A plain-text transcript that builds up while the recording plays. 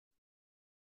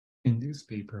In this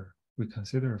paper, we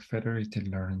consider a federated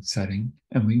learning setting,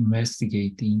 and we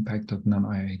investigate the impact of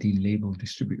non-IID label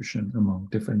distribution among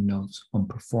different nodes on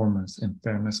performance and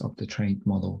fairness of the trained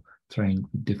model trained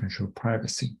with differential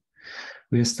privacy.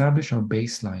 We establish our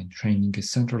baseline training a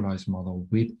centralized model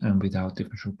with and without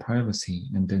differential privacy,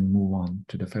 and then move on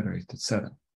to the federated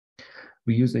setting.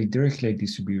 We use a Dirichlet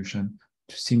distribution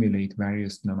to simulate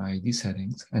various non-IID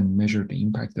settings and measure the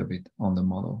impact of it on the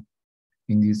model.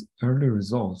 In these early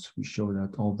results, we show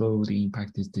that although the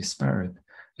impact is disparate,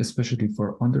 especially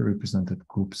for underrepresented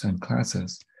groups and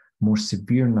classes, more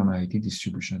severe non-IID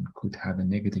distribution could have a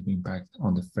negative impact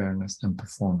on the fairness and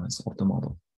performance of the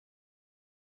model.